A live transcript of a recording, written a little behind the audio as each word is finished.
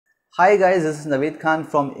Hi guys, this is Naveed Khan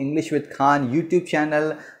from English with Khan YouTube channel.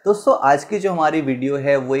 दोस्तों, आज की जो हमारी वीडियो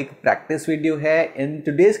है वो एक प्रैक्टिस वीडियो है। In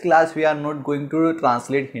today's class we are not going to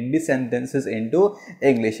translate Hindi sentences into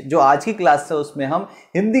English. जो आज की क्लास है उसमें हम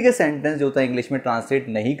हिंदी के सेंटेंस जो होता है इंग्लिश में ट्रांसलेट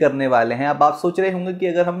नहीं करने वाले हैं। अब आप सोच रहे होंगे कि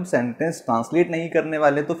अगर हम सेंटेंस ट्रांसलेट नहीं करने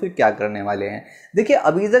वाले तो फिर क्या करने वाले हैं। देखिए,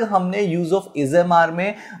 अभी तक हमने use of is M R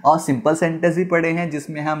में सिंपल सेंटेंस ही पढ़े हैं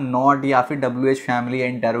जिसमें हम नॉट या फिर WH फैमिली या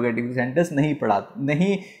इंटेरोगेटिव सेंटेंस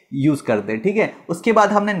नहीं यूज करते। ठीक है, उसके बाद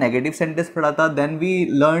हमने नेगेटिव सेंटेंस पढ़ा था। Then we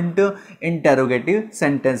learned interrogative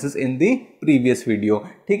sentences in the previous video.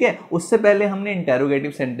 ठीक है, उससे पहले हमने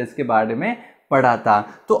इंटेरोगेटिव सेंटेंस के बारे में पढ़ा था।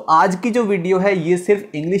 तो आज की जो वीडियो है ये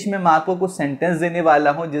सिर्फ इंग्लिश में मैं आपको कुछ सेंटेंस देने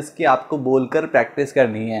वाला हूं जिसकी आपको बोलकर प्रैक्टिस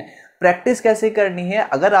करनी है। प्रैक्टिस कैसे करनी है?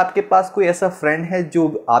 अगर आपके पास कोई ऐसा फ्रेंड है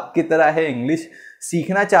जो आपकी तरह है, इंग्लिश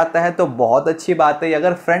सीखना चाहता है तो बहुत अच्छी बात है।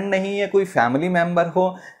 अगर फ्रेंड नहीं है, कोई फैमिली मेंबर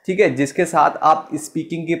हो, ठीक है, जिसके साथ आप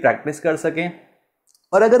स्पीकिंग की प्रैक्टिस कर सकें।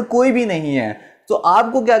 और अगर कोई भी नहीं है तो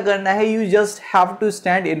आपको क्या करना है, you just have to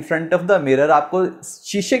stand in front of the mirror. आपको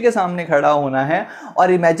शीशे के सामने खड़ा होना है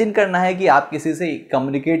और इमेजिन करना है कि आप किसी से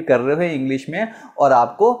कम्युनिकेट कर रहे हो इंग्लिश में और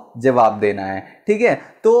आपको जवाब देना है। ठीक है,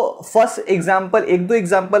 तो फर्स्ट एग्जाम्पल, एक दो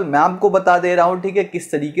एग्जाम्पल मैं आपको बता दे रहा हूँ। ठीक है,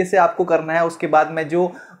 किस तरीके से आपको करना है। उसके बाद मैं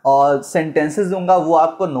जो सेंटेंसेस दूंगा वो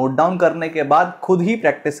आपको नोट डाउन करने के बाद खुद ही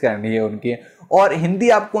प्रैक्टिस करनी है उनकी। और हिंदी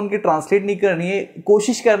आपको उनकी ट्रांसलेट नहीं करनी है,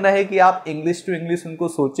 कोशिश करना है कि आप इंग्लिश टू इंग्लिश उनको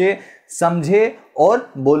सोचे, समझे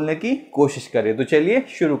और बोलने की कोशिश करें। तो चलिए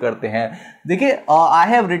शुरू करते हैं। देखिए, I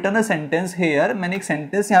have written a sentence hair. मैंने एक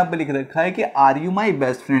सेंटेंस यहाँ पे लिख रखा है कि are you my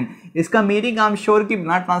best friend. इसका मीनिंग आई एम श्योर कि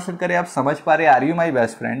बिना ट्रांसलेट करे आप समझ पा रहे, are you my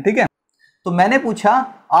best friend. ठीक है, तो मैंने पूछा,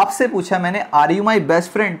 आपसे पूछा मैंने, are you my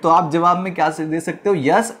best friend, तो आप जवाब में क्या दे सकते हो?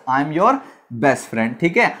 Yes I am your best friend.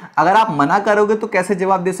 ठीक है, अगर आप मना करोगे तो कैसे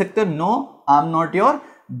जवाब दे सकते हो? No I am not your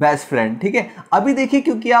best friend. ठीक है, अभी देखिए,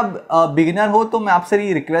 क्योंकि आप बिगिनर हो तो मैं आपसे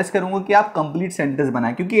ये रिक्वेस्ट करूंगा कि आप कंप्लीट सेंटेंस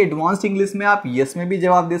बनाएं, क्योंकि एडवांस्ड इंग्लिश में आप यस में भी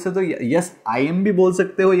जवाब दे सकते हो, यस आई एम भी बोल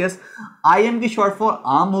सकते हो। यस आई एम की शॉर्ट फॉर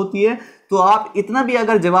आम होती है, तो आप इतना भी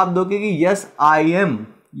अगर जवाब दोगे कि यस आई एम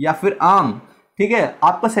या फिर आम, ठीक है,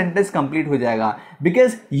 आपका सेंटेंस कंप्लीट हो जाएगा।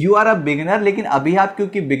 Because you are a beginner. लेकिन अभी आप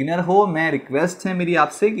क्योंकि बिगिनर हो, मैं रिक्वेस्ट है मेरी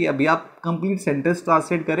आपसे कि अभी आप कंप्लीट सेंटेंस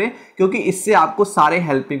ट्रांसलेट करें, क्योंकि इससे आपको सारे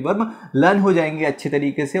हेल्पिंग वर्ब लर्न हो जाएंगे अच्छे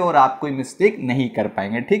तरीके से और आप कोई मिस्टेक नहीं कर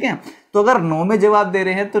पाएंगे। ठीक है, तो अगर नो में जवाब दे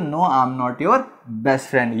रहे हैं तो no I am not your best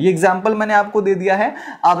friend. ये एग्जाम्पल मैंने आपको दे दिया है।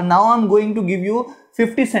 अब now I am going to give you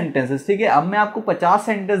 50 sentences. ठीक है, अब मैं आपको 50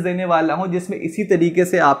 सेंटेंस देने वाला हूं जिसमें इसी तरीके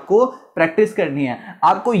से आपको प्रैक्टिस करनी है।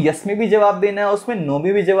 आपको यस में भी जवाब देना है, उसमें नो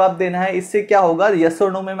में भी जवाब देना है। इससे क्या होगा, यस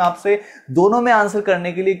और नो में मैं आपसे दोनों में आंसर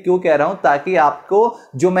करने के लिए क्यों कह रहा हूं, ताकि आपको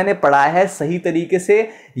जो मैंने पढ़ा है सही तरीके से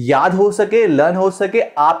याद हो सके, लर्न हो सके,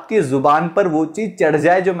 आपकी जुबान पर वो चीज चढ़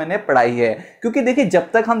जाए जो मैंने पढ़ाई है। क्योंकि देखिए,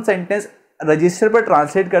 जब तक हम सेंटेंस रजिस्टर पर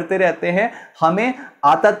ट्रांसलेट करते रहते हैं हमें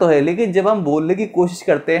आता तो है, लेकिन जब हम बोलने की कोशिश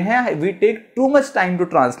करते हैं we take too much time to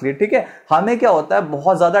translate. ठीक है, हमें क्या होता है,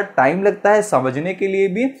 बहुत ज्यादा टाइम लगता है समझने के लिए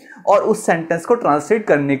भी और उस सेंटेंस को ट्रांसलेट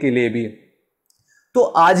करने के लिए भी। तो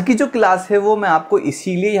आज की जो क्लास है वो मैं आपको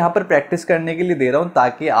इसीलिए यहाँ पर प्रैक्टिस करने के लिए दे रहा हूँ,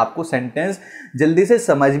 ताकि आपको सेंटेंस जल्दी से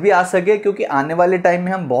समझ भी आ सके, क्योंकि आने वाले टाइम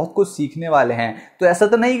में हम बहुत कुछ सीखने वाले हैं। तो ऐसा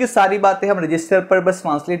तो नहीं कि सारी बातें हम रजिस्टर पर बस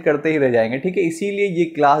ट्रांसलेट करते ही रह जाएंगे। ठीक है, इसीलिए ये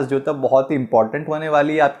क्लास जो था बहुत ही इंपॉर्टेंट होने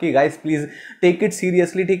वाली है आपकी। Guys please take it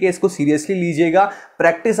seriously. ठीक है, इसको सीरियसली लीजिएगा,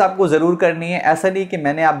 प्रैक्टिस आपको जरूर करनी है। ऐसा नहीं कि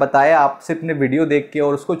मैंने आप बताया, आप सिर्फ अपने वीडियो देख के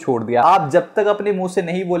और उसको छोड़ दिया। आप जब तक अपने मुंह से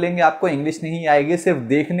नहीं बोलेंगे आपको इंग्लिश नहीं आएगी। सिर्फ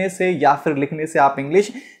देखने से या फिर लिखने से आप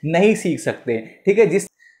इंग्लिश नहीं सीख सकते। ठीक है,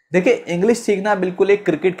 देखिए, इंग्लिश सीखना बिल्कुल एक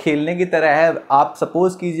क्रिकेट खेलने की तरह है। आप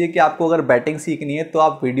सपोज कीजिए कि आपको अगर बैटिंग सीखनी है तो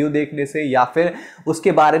आप वीडियो देखने से या फिर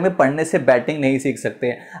उसके बारे में पढ़ने से बैटिंग नहीं सीख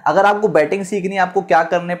सकते। अगर आपको बैटिंग सीखनी है, आपको क्या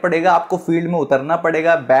करने पड़ेगा, आपको फील्ड में उतरना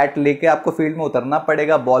पड़ेगा, बैट लेके आपको फील्ड में उतरना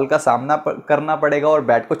पड़ेगा, बॉल का सामना करना पड़ेगा और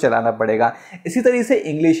बैट को चलाना पड़ेगा। इसी तरीके से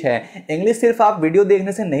इंग्लिश है। इंग्लिश सिर्फ आप वीडियो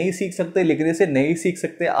देखने से नहीं सीख सकते, लिखने से नहीं सीख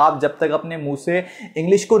सकते। आप जब तक अपने मुंह से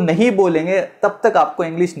इंग्लिश को नहीं बोलेंगे तब तक आपको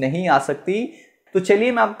इंग्लिश नहीं आ सकती। तो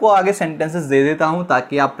चलिए मैं आपको आगे सेंटेंसेस दे देता हूं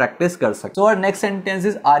ताकि आप प्रैक्टिस कर सकें। So next sentence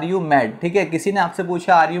is are you mad. ठीक है, किसी ने आपसे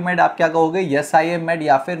पूछा आर यू मैड, आप क्या कहोगे? यस आई एम मैड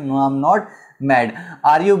या फिर no I am not mad.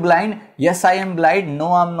 Are you blind? Yes I am blind, no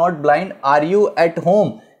I am not blind. Are you at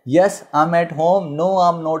home? Yes I am at home, no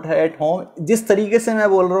I am not at home. जिस तरीके से मैं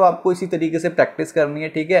बोल रहा हूं आपको इसी तरीके से प्रैक्टिस करनी है।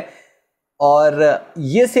 ठीक है, और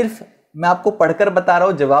ये सिर्फ मैं आपको पढ़कर बता रहा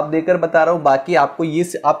हूँ, जवाब देकर बता रहा हूँ। बाकी आपको ये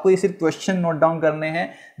सिर्फ क्वेश्चन नोट डाउन करने हैं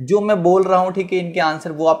जो मैं बोल रहा हूँ। ठीक है, इनके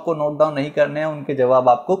आंसर वो आपको नोट डाउन नहीं करने हैं, उनके जवाब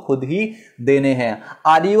आपको खुद ही देने हैं।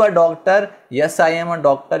 Are you a doctor? Yes I am a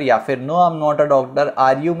doctor या फिर no I am not a doctor.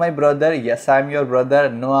 Are you my brother? Yes I am your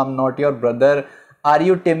brother, no I am not your brother. Are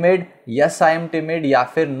you timid, yes I am timid, या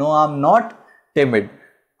फिर no I am not timid.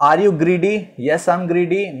 Are you greedy, yes I am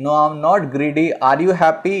greedy, no I am not greedy. Are you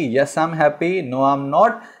happy, yes I am happy, no I am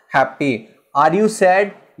not happy. Are you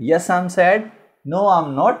sad, yes I am sad, no I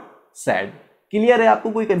am not sad. Clear है? आपको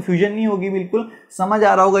कोई confusion नहीं होगी, बिल्कुल समझ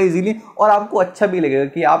आ रहा होगा easily, और आपको अच्छा भी लगेगा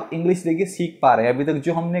कि आप इंग्लिश देखिए सीख पा रहे हैं। अभी तक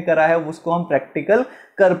जो हमने करा है उसको हम प्रैक्टिकल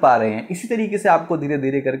कर पा रहे हैं। इसी तरीके से आपको धीरे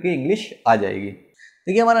धीरे करके इंग्लिश आ जाएगी।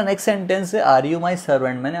 देखिए हमारा नेक्स्ट सेंटेंस है आर यू माई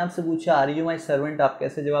सर्वेंट। मैंने आपसे पूछा आर यू माई सर्वेंट, आप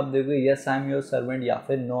कैसे जवाब दोगे? Yes I am your servant या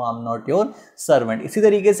फिर no I am not your servant. इसी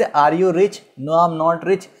तरीके से are you rich, no I am not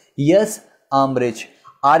rich, yes I am rich.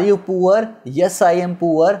 Are you poor, yes I am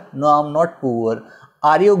poor, no I am not poor.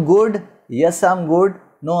 Are you good, yes I'm good,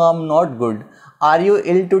 no I'm not good. Are you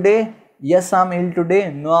ill today, yes I'm ill today,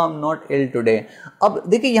 no I'm not ill today. अब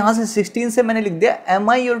देखिए यहाँ से 16 से मैंने लिख दिया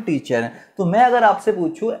am I your teacher। तो मैं अगर आपसे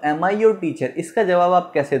पूछूं am I your teacher, इसका जवाब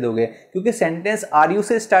आप कैसे दोगे? क्योंकि सेंटेंस are you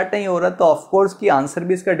से स्टार्ट नहीं हो रहा, तो ऑफ कोर्स की आंसर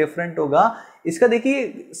भी इसका डिफरेंट होगा। इसका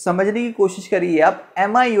देखिए समझने की कोशिश करिए आप,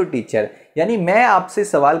 am I your teacher, यानी मैं आपसे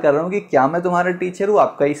सवाल कर रहा हूँ कि क्या मैं तुम्हारा टीचर हूँ।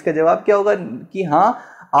 आपका इसका जवाब क्या होगा कि हाँ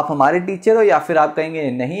आप हमारे टीचर हो, या फिर आप कहेंगे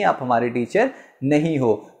नहीं आप हमारे टीचर नहीं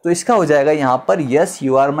हो। तो इसका हो जाएगा यहाँ पर yes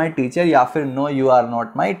you are my teacher या फिर no you are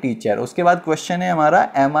not my teacher. उसके बाद क्वेश्चन है हमारा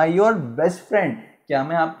M I your best friend, क्या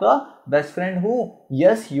मैं आपका बेस्ट फ्रेंड हूँ?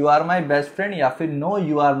 Yes you are my best friend या फिर no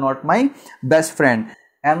you are not my best friend.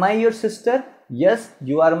 M I your sister, yes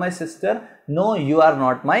you are my sister, no you are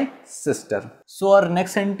not my sister. So our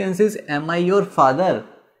next sentence is M I your father,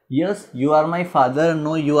 yes you are my father,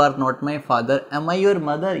 no you are not my father. Am I your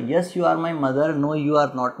mother, yes you are my mother, no you are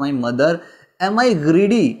not my mother. Am I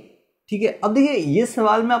greedy, ठीक है। अब देखिए ये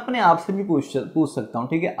सवाल मैं अपने आप से भी पूछ सकता हूँ,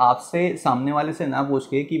 ठीक है, आपसे सामने वाले से ना पूछ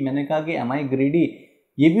के कि मैंने कहा कि am I greedy,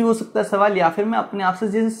 ये भी हो सकता है सवाल। या फिर मैं अपने आप से,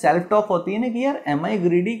 जैसे सेल्फ टॉक होती है ना कि यार am I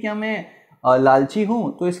greedy, क्या मैं लालची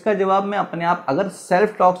हूँ, तो इसका जवाब मैं अपने आप, अगर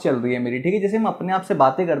सेल्फ टॉक चल रही है मेरी, ठीक है, जैसे हम अपने आप से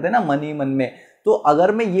बातें करते हैं ना मन ही मन में, तो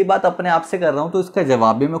अगर मैं ये बात अपने आप से कर रहा हूँ तो इसका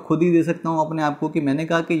जवाब भी मैं खुद ही दे सकता हूँ अपने आप को कि मैंने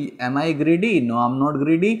कहा कि M I greedy, no I am not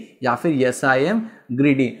greedy, या फिर यस आई एम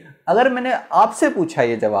ग्रीडी। अगर मैंने आपसे पूछा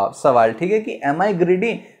ये जवाब सवाल, ठीक है, कि एम आई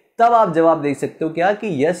ग्रीडी, तब आप जवाब दे सकते हो क्या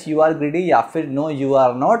कि यस यू आर ग्रीडी या फिर no you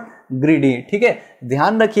are not greedy, ठीक है।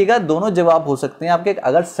 ध्यान रखिएगा दोनों जवाब हो सकते हैं आपके।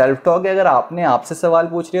 अगर सेल्फ टॉक है, अगर आपने आपसे सवाल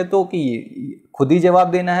पूछ रहे हो तो कि खुद ही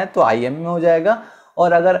जवाब देना है तो आई एम में हो जाएगा,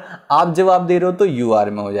 और अगर आप जवाब दे रहे हो तो यू आर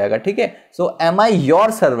में हो जाएगा, ठीक है। सो एम आई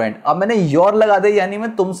योर सर्वेंट, अब मैंने योर लगा दिया यानी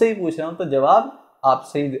मैं तुमसे ही पूछ रहा हूं, तो जवाब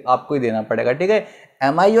आपसे ही, आपको ही देना पड़ेगा, ठीक है।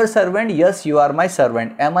 M I your servant, yes you are my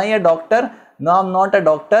servant. M I a doctor, no I am not a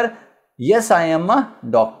doctor, yes I am a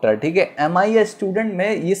doctor, ठीक है। एम आई अ स्टूडेंट,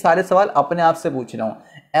 मैं ये सारे सवाल अपने आप से पूछ रहा हूँ।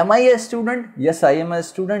 M I a student, yes I am a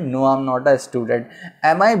student, no I am not a student.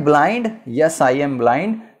 M I blind, yes I am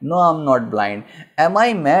blind, no I am not blind. M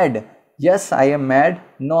I mad, yes I am mad,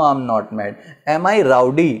 no I am not mad. M I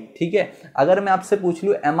rowdy, ठीक है, अगर मैं आपसे पूछ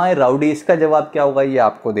लूँ M आई rowdy, इसका जवाब क्या होगा ये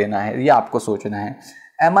आपको देना है, ये आपको सोचना है।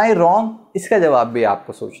 एम आई रॉन्ग, इसका जवाब भी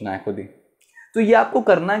आपको सोचना है खुद ही। तो ये आपको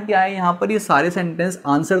करना क्या है यहाँ पर, ये सारे सेंटेंस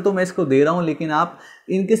आंसर तो मैं इसको दे रहा हूँ, लेकिन आप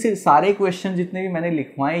इनके से सारे क्वेश्चन जितने भी मैंने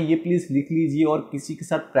लिखवाए ये प्लीज लिख लीजिए और किसी के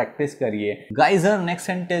साथ प्रैक्टिस करिए। Guys next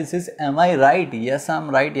sentence is M I right, yes I am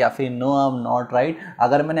right या फिर no I am not right.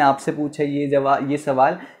 अगर मैंने आपसे पूछा ये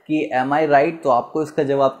सवाल कि एम आई राइट, तो आपको इसका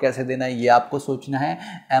जवाब कैसे देना है ये आपको सोचना है।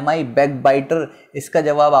 एम आई बैक बाइटर, इसका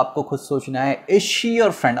जवाब आपको खुद सोचना है। इज शी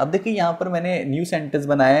योर फ्रेंड, अब देखिए यहाँ पर मैंने न्यू सेंटेंस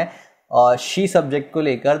बनाया है शी सब्जेक्ट को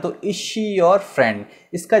लेकर, तो इज शी योर फ्रेंड,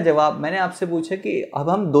 इसका जवाब मैंने आपसे पूछा कि अब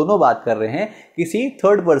हम दोनों बात कर रहे हैं किसी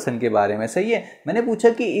थर्ड पर्सन के बारे में, सही है। मैंने पूछा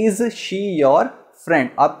कि इज शी योर फ्रेंड,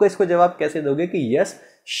 आपको इसको जवाब कैसे दोगे कि yes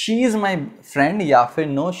she is my friend या फिर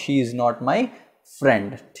no she is not my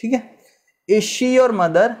friend, ठीक है। Is she your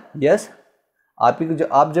mother, yes,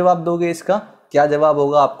 आप जवाब दोगे, इसका क्या जवाब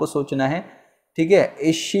होगा आपको सोचना है, ठीक है।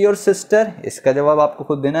 इज शी योर सिस्टर, इसका जवाब आपको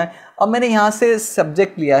खुद देना है। अब मैंने यहाँ से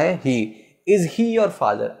सब्जेक्ट लिया है ही, इज ही योर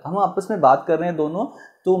फादर, हम आपस में बात कर रहे हैं दोनों,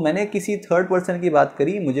 तो मैंने किसी थर्ड पर्सन की बात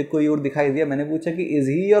करी, मुझे कोई और दिखाई दिया, मैंने पूछा कि इज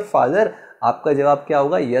ही योर फादर, आपका जवाब क्या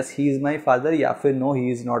होगा, yes he is my father या फिर no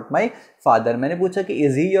he is not my father. मैंने पूछा कि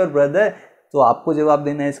इज ही योर ब्रदर, तो आपको जवाब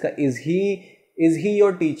देना है इसका is he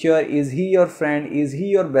your teacher, is he your friend, is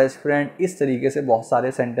he your best friend. इस तरीके से बहुत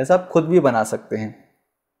सारे सेंटेंस आप खुद भी बना सकते हैं।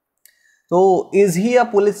 तो इज ही अ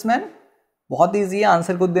पुलिसमैन, बहुत ईजी है,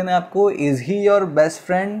 आंसर खुद देना है आपको। Is he your best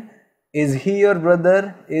friend, is he your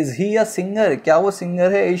brother, is he a singer, क्या वो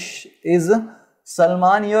सिंगर है, इज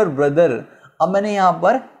सलमान योर ब्रदर। अब मैंने यहाँ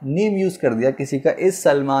पर नेम यूज कर दिया किसी का, इज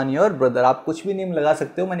सलमान योर ब्रदर, आप कुछ भी नेम लगा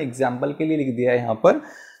सकते हो, मैंने एग्जाम्पल के लिए लिख दिया है यहाँ पर।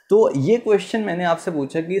 तो ये क्वेश्चन मैंने आपसे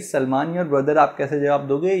पूछा कि सलमान योर ब्रदर, आप कैसे जवाब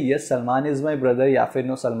दोगे? Yes Salman is my brother, या फिर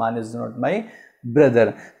no Salman is not my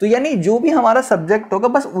brother. तो यानी जो भी हमारा सब्जेक्ट होगा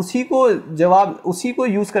बस उसी को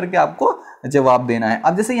यूज करके आपको जवाब देना है।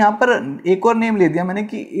 अब जैसे यहाँ पर एक और नेम ले दिया मैंने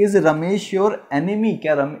कि इज रमेश योर एनिमी,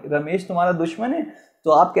 क्या रमेश तुम्हारा दुश्मन है?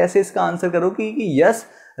 तो आप कैसे इसका आंसर करोगे कि yes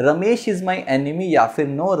Ramesh is my enemy, या फिर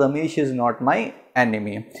no Ramesh is not my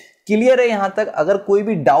enemy. Clear है यहाँ तक? अगर कोई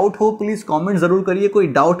भी डाउट हो प्लीज कमेंट जरूर करिए, कोई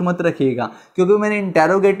डाउट मत रखिएगा, क्योंकि मैंने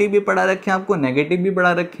इंटेरोगेटिव भी पढ़ा रखे हैं आपको, नेगेटिव भी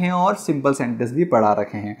पढ़ा रखे हैं और सिंपल सेंटेंस भी पढ़ा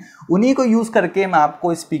रखे हैं। उन्हीं को यूज करके मैं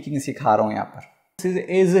आपको स्पीकिंग सिखा रहा हूँ यहाँ पर।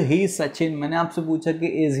 इज ही सचिन, मैंने आपसे पूछा कि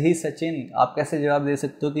इज ही सचिन, आप कैसे जवाब दे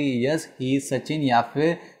सकते हो कि यस ही इज सचिन, या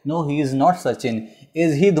फिर no he is not Sachin.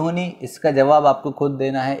 Is he Dhoni, इसका जवाब आपको खुद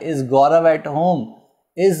देना है। Is Gaurav at home,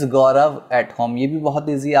 is Gaurav at home, ये भी बहुत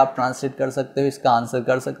ईजी आप ट्रांसलेट कर सकते हो, इसका आंसर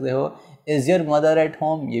कर सकते हो। Is your mother at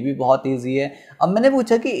home, ये भी बहुत ईजी है। अब मैंने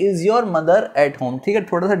पूछा कि is your mother at home, ठीक है,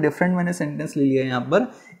 थोड़ा सा डिफरेंट मैंने सेंटेंस ले लिया है यहाँ पर,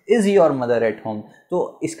 is your mother at home.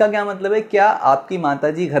 तो इसका क्या मतलब है, क्या आपकी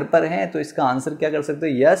माताजी घर पर हैं? तो इसका आंसर क्या कर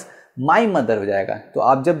सकते हो, यस माई मदर हो जाएगा। तो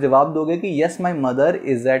आप जब जवाब दोगे कि yes my mother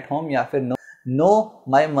is at home, या फिर know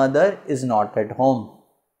my mother is not at home.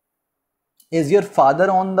 Is your father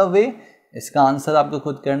on the way, इसका आंसर आपको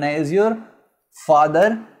खुद करना है। इज योर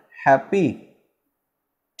फादर हैप्पी,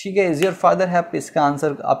 ठीक है, इज योर फादर हैप्पी, इसका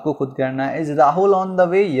आंसर आपको खुद करना है। Is Rahul on the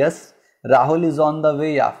way, yes Rahul is on the way,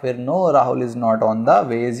 या फिर no Rahul is not on the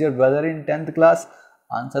way. Is your brother in 10th class,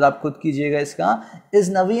 answer आप खुद कीजिएगा इसका।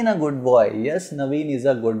 Is Naveen a good boy, yes Naveen is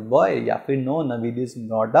a good boy, या फिर no Naveen is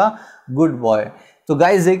not a good boy. तो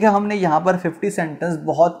guys देखिए हमने यहाँ पर 50 सेंटेंस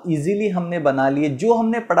बहुत इजीली हमने बना लिए, जो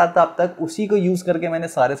हमने पढ़ा था अब तक उसी को यूज करके मैंने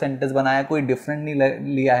सारे सेंटेंस बनाया, कोई डिफरेंट नहीं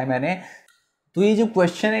लिया है मैंने। तो ये जो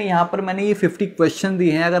क्वेश्चन है यहाँ पर मैंने ये 50 क्वेश्चन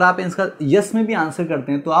दिए हैं, अगर आप इसका यस में भी आंसर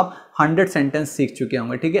करते हैं तो आप 100 सेंटेंस सीख चुके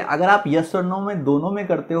होंगे, ठीक है। अगर आप यस और नो में दोनों में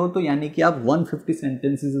करते हो तो यानी कि आप 150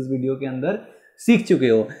 सेंटेंसेस इस वीडियो के अंदर सीख चुके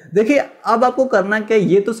हो। देखिए अब आपको करना क्या है,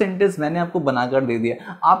 ये तो सेंटेंस मैंने आपको बनाकर दे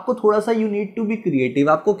दिया, आपको थोड़ा सा you need to be creative.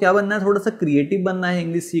 आपको क्या बनना है, थोड़ा सा क्रिएटिव बनना है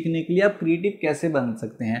इंग्लिश सीखने के लिए। आप क्रिएटिव कैसे बन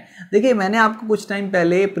सकते हैं, देखिए मैंने आपको कुछ टाइम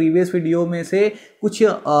पहले प्रीवियस वीडियो में से कुछ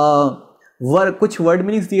वर्ड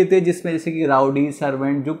मीनिंग्स दिए थे, जिसमें जैसे कि राउडी,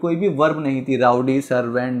 सर्वेंट, जो कोई भी वर्ब नहीं थी, राउडी,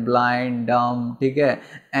 सर्वेंट, ब्लाइंड, डम, ठीक है,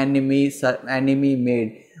 एनिमी,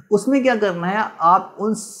 मेड, उसमें क्या करना है, आप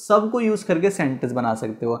उन सब को यूज करके सेंटेंस बना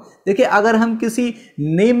सकते हो। देखिए अगर हम किसी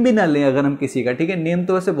नेम भी ना लें, अगर हम किसी का, ठीक है, नेम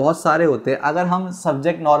तो वैसे बहुत सारे होते हैं, अगर हम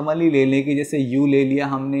सब्जेक्ट नॉर्मली ले लें कि जैसे यू ले लिया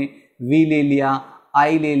हमने, वी ले लिया,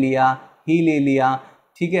 आई ले लिया, ही ले लिया,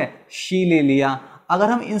 ठीक है, शी ले लिया, अगर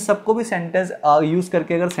हम इन सबको भी सेंटेंस यूज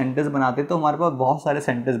करके अगर सेंटेंस बनाते तो हमारे पास बहुत सारे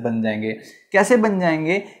सेंटेंस बन जाएंगे। कैसे बन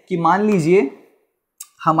जाएंगे कि मान लीजिए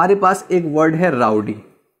हमारे पास एक वर्ड है राउडी,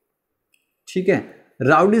 ठीक है,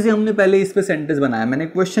 राउडी से हमने पहले इस पे सेंटेंस बनाया, मैंने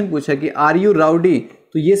क्वेश्चन पूछा कि आर यू राउडी,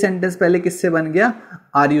 तो ये सेंटेंस पहले किससे बन गया,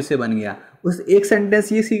 आर यू से बन गया। उस एक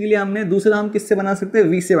सेंटेंस ये सीख लिया हमने, दूसरा हम किससे बना सकते हैं,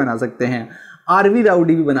 वी से बना सकते हैं। आर वी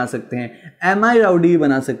राउडी भी बना सकते हैं, एम आई राउडी भी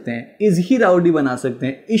बना सकते हैं, इज ही राउडी बना सकते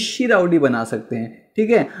हैं, इज शी राउडी बना सकते हैं, ठीक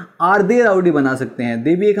है, आर दे राउडी बना सकते हैं,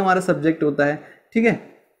 दे भी एक हमारा सब्जेक्ट होता है, ठीक है।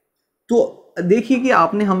 तो देखिए कि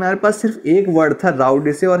आपने, हमारे पास सिर्फ एक वर्ड था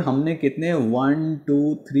राउडी से, और हमने कितने 1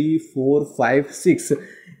 2 3 4 5 6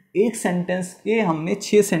 एक सेंटेंस के हमने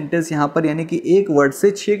 6 सेंटेंस यहाँ पर, यानी कि एक वर्ड से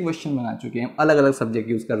 6 क्वेश्चन बना चुके हैं, अलग अलग सब्जेक्ट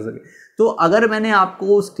यूज कर सके। तो अगर मैंने आपको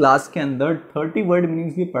उस क्लास के अंदर 30 वर्ड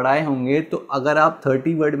मीनिंग्स भी पढ़ाए होंगे, तो अगर आप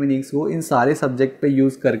 30 वर्ड मीनिंग्स को इन सारे सब्जेक्ट पे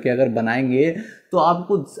यूज करके अगर बनाएंगे तो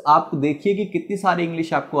आप देखिए कि कितनी सारी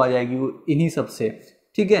इंग्लिश आपको आ जाएगी वो इन्हीं सब से,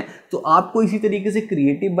 ठीक है। तो आपको इसी तरीके से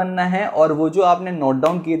क्रिएटिव बनना है, और वो जो आपने नोट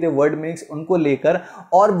डाउन किए थे वर्ड मीनिंग्स उनको लेकर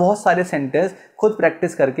और बहुत सारे सेंटेंस खुद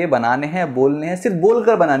प्रैक्टिस करके बनाने हैं, बोलने हैं, सिर्फ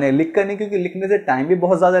बोलकर बनाने हैं, लिख कर नहीं, क्योंकि लिखने से टाइम भी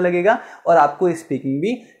बहुत ज़्यादा लगेगा और आपको स्पीकिंग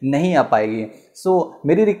भी नहीं आ पाएगी। सो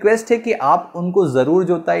मेरी रिक्वेस्ट है कि आप उनको ज़रूर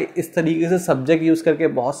जो होता है इस तरीके से सब्जेक्ट यूज़ करके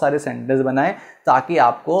बहुत सारे सेंटेंस बनाएं, ताकि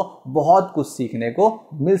आपको बहुत कुछ सीखने को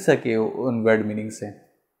मिल सके उन वर्ड मीनिंग से।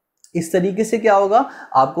 इस तरीके से क्या होगा,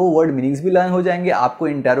 आपको वर्ड मीनिंग्स भी लर्न हो जाएंगे, आपको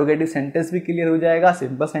इंटेरोगेटिव सेंटेंस भी क्लियर हो जाएगा,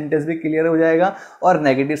 सिंपल सेंटेंस भी क्लियर हो जाएगा, और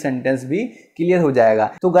नेगेटिव सेंटेंस भी क्लियर हो जाएगा।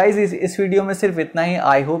 तो गाइज इस वीडियो में सिर्फ इतना ही।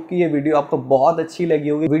 आई होप कि ये वीडियो आपको बहुत अच्छी लगी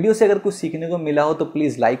होगी। वीडियो से अगर कुछ सीखने को मिला हो तो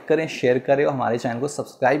प्लीज़ लाइक करें, शेयर करें और हमारे चैनल को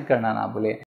सब्सक्राइब करना ना भूलें।